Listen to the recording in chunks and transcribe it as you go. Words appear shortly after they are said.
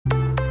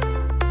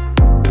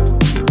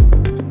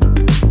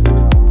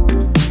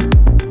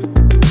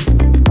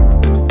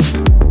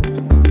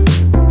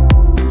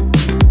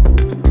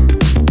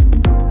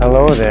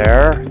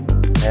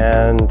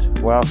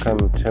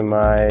welcome to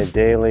my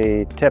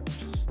daily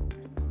tips.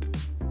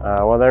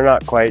 Well, they're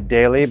not quite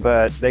daily,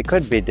 but they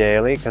could be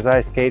daily because I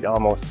skate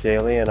almost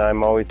daily and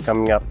I'm always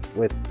coming up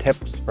with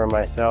tips for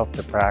myself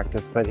to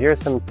practice. But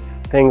here's some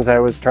things I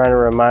was trying to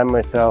remind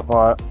myself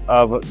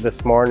of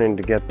this morning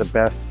to get the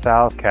best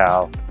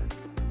Salchow.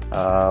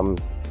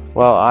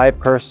 Well, I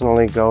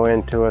personally go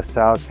into a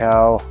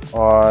Salchow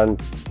on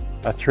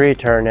a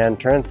 3-turn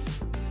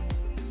entrance.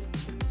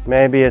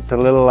 Maybe it's a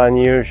little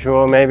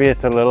unusual, maybe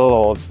it's a little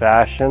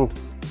old-fashioned.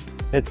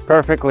 It's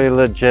perfectly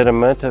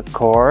legitimate, of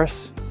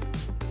course,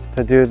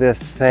 to do this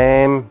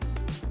same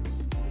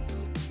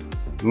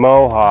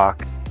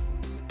mohawk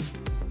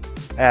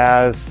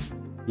as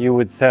you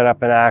would set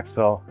up an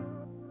axle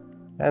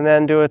and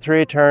then do a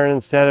 3-turn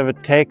instead of a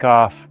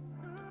takeoff.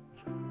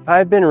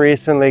 I've been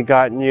recently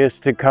gotten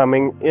used to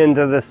coming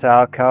into the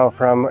Salchow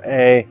from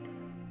a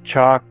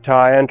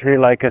Choctaw entry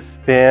like a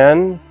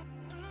spin.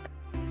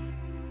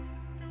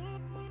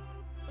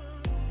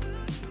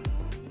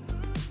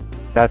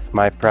 That's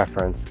my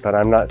preference, but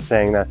I'm not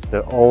saying that's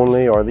the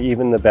only or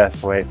even the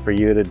best way for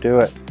you to do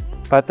it.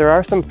 But there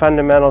are some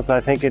fundamentals I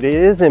think it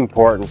is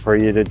important for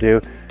you to do.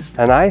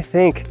 And I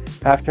think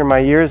after my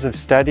years of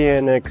study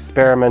and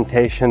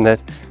experimentation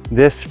that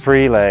this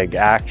free leg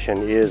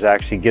action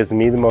actually gives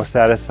me the most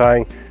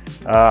satisfying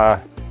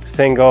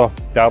single,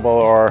 double,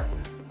 or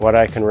what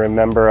I can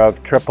remember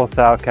of triple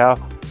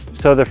Salchow.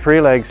 So the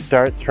free leg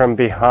starts from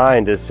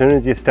behind. As soon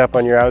as you step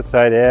on your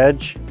outside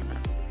edge,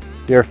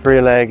 your free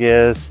leg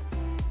is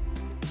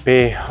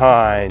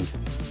behind,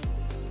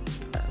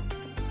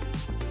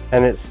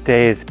 and it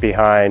stays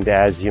behind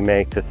as you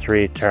make the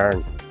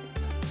 3-turn.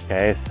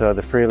 Okay, so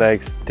the free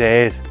leg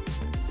stays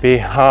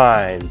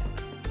behind,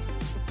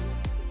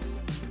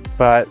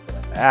 but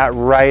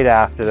right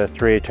after the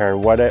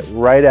 3-turn,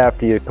 right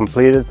after you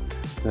completed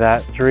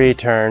that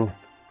 3-turn,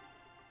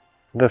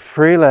 the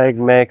free leg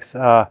makes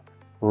a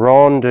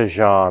rond de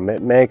jambe.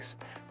 It makes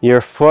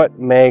your foot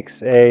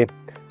makes a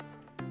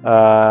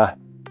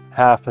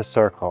half a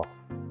circle.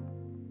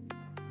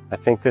 I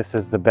think this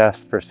is the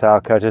best for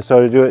Salchow. So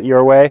to do it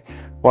your way,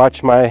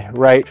 watch my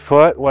right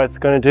foot, what it's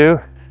going to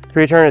do.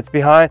 3-turn, it's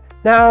behind.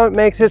 Now it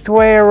makes its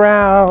way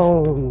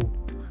around.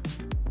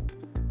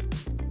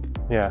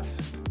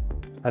 Yes,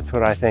 that's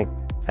what I think.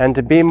 And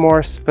to be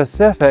more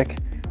specific,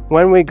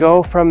 when we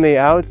go from the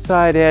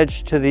outside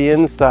edge to the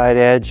inside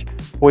edge,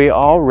 we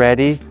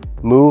already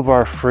move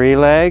our free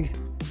leg.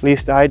 At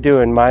least I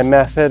do in my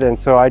method, and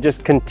so I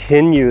just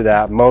continue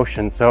that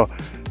motion. So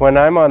when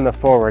I'm on the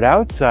forward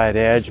outside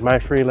edge, my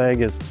free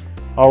leg is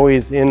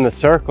always in the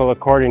circle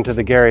according to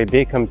the Gary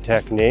Beacom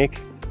technique.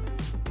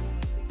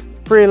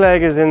 Free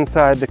leg is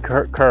inside the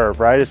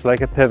curve, right? It's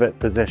like a pivot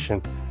position.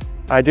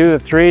 I do the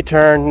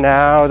 3-turn,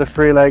 now the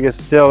free leg is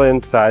still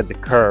inside the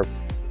curve.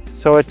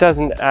 So it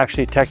doesn't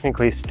actually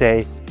technically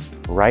stay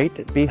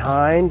right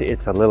behind,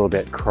 it's a little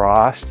bit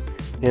crossed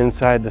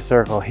inside the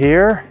circle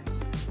here.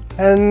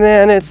 And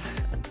then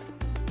it's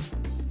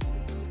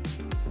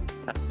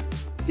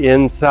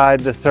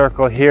inside the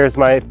circle. Here's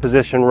my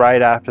position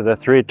right after the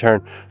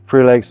 3-turn.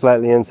 Free leg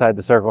slightly inside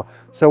the circle.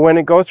 So when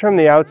it goes from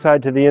the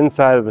outside to the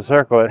inside of the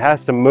circle, it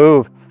has to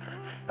move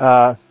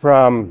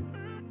from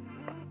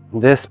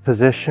this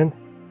position,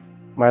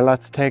 my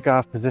let's take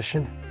off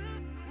position,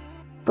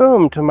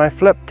 boom, to my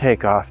flip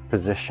takeoff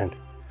position.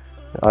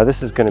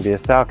 This is going to be a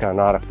Salchow,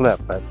 not a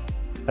flip, but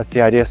that's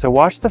the idea. So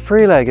watch the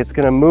free leg. It's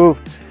going to move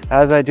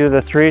as I do the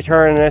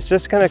 3-turn, and it's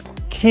just going to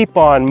keep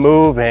on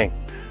moving,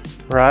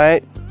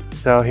 right?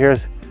 So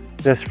here's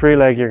this free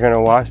leg. You're going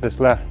to watch this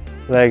left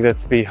leg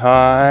that's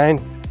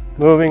behind,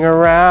 moving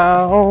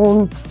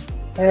around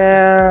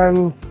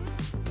and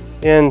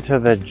into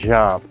the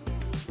jump.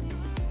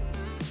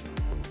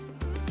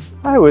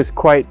 I was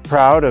quite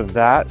proud of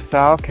that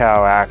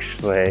Salchow,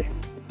 actually.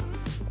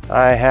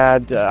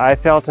 I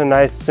felt a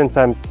nice, since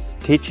I'm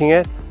teaching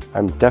it,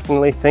 I'm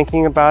definitely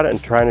thinking about it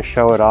and trying to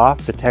show it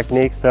off, the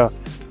technique.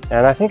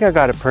 And I think I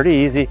got it pretty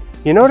easy.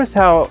 You notice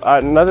how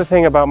another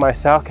thing about my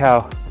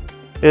Salchow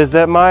is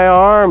that my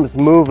arms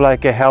move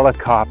like a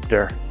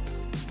helicopter.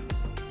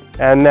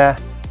 And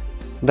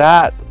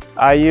that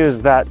I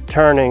use that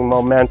turning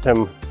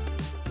momentum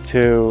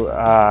to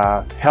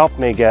help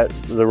me get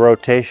the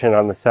rotation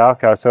on the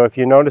Salchow. So if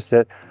you notice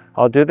it,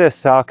 I'll do this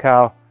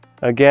Salchow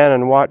again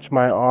and watch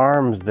my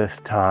arms this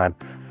time.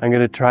 I'm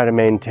going to try to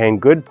maintain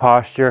good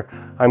posture.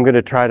 I'm going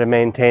to try to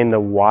maintain the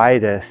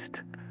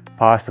widest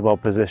possible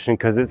position,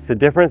 because it's the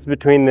difference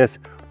between this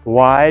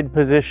wide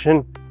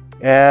position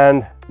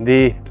and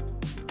the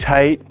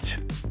tight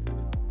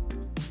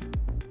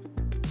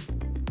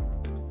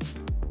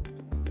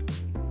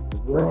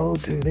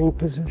rotating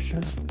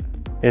position.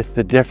 It's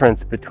the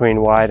difference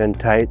between wide and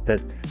tight that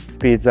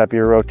speeds up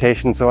your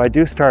rotation. So I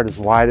do start as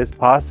wide as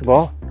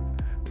possible.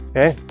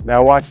 Okay,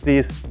 now watch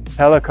these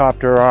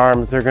helicopter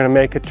arms. They're going to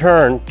make a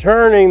turn.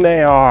 Turning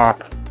they are,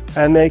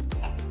 and they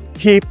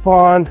keep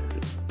on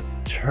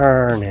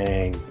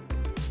turning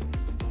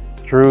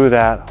through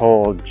that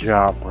whole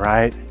jump,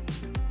 right?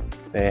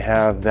 They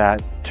have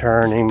that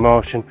turning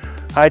motion.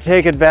 I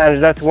take advantage,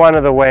 that's one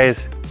of the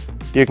ways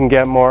you can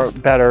get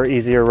better,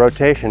 easier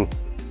rotation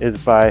is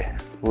by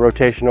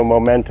rotational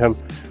momentum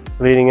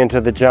leading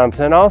into the jumps,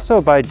 and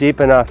also by deep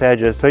enough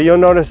edges. So you'll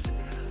notice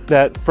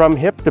that from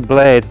hip to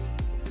blade,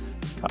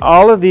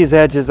 all of these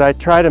edges, I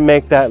try to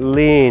make that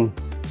lean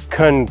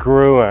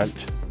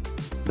congruent,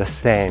 the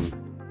same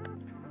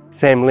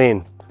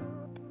lean.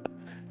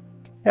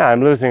 Yeah,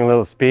 I'm losing a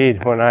little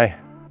speed when I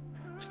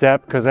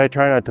step because I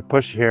try not to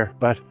push here,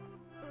 but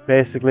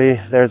basically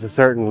there's a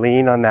certain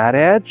lean on that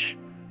edge.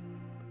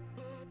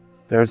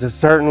 There's a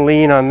certain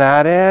lean on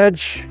that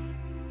edge.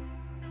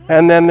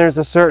 And then there's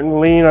a certain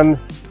lean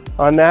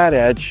on that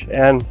edge.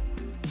 And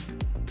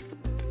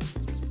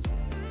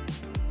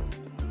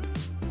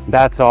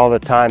that's all the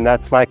time.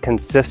 That's my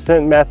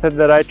consistent method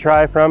that I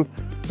try from.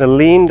 The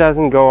lean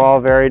doesn't go all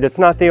varied. It's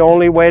not the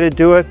only way to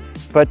do it,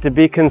 but to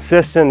be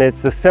consistent,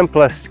 it's the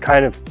simplest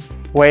kind of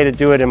way to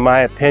do it in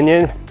my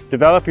opinion.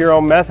 Develop your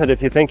own method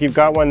if you think you've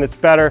got one that's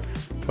better,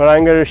 but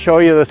I'm going to show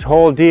you this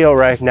whole deal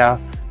right now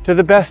to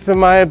the best of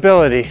my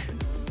ability.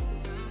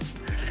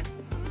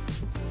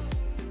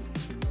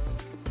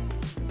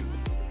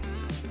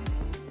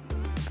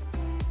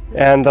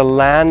 And the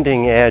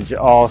landing edge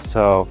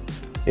also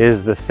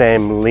is the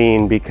same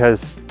lean,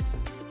 because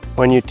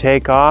when you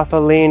take off a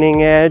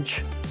leaning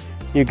edge,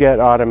 you get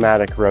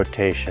automatic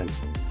rotation.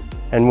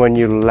 And when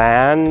you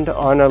land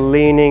on a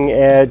leaning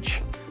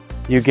edge,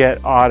 you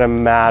get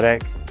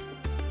automatic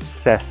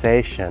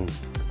cessation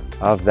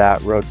of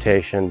that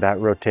rotation. That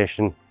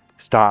rotation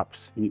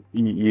stops.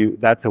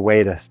 That's a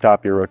way to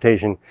stop your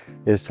rotation,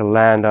 is to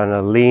land on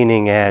a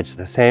leaning edge.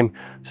 The same.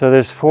 So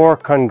there's 4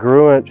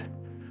 congruent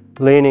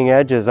leaning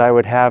edges I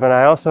would have, and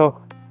I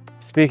also,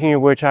 speaking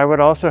of which, I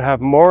would also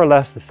have more or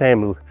less the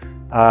same.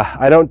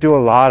 I don't do a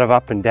lot of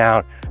up and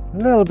down. A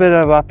little bit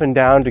of up and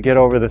down to get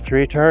over the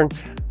 3-turn,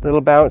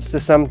 little bounce to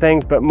some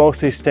things, but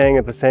mostly staying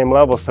at the same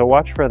level. So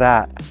watch for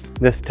that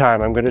this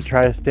time. I'm going to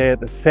try to stay at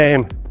the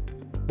same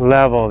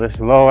level, this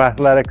low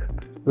athletic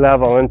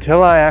level,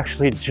 until I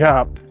actually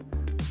jump.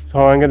 So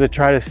I'm going to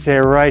try to stay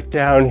right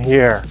down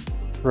here,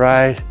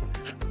 right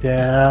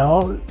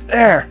down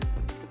there.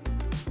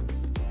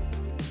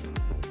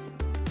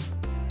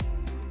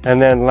 And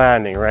then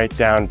landing right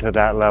down to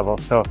that level.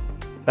 So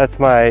that's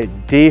my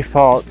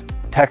default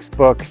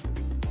textbook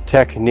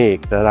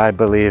technique that I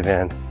believe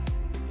in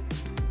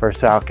for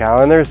Salchow.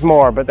 And there's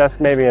more, but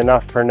that's maybe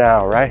enough for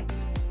now, right?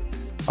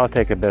 I'll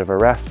take a bit of a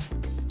rest.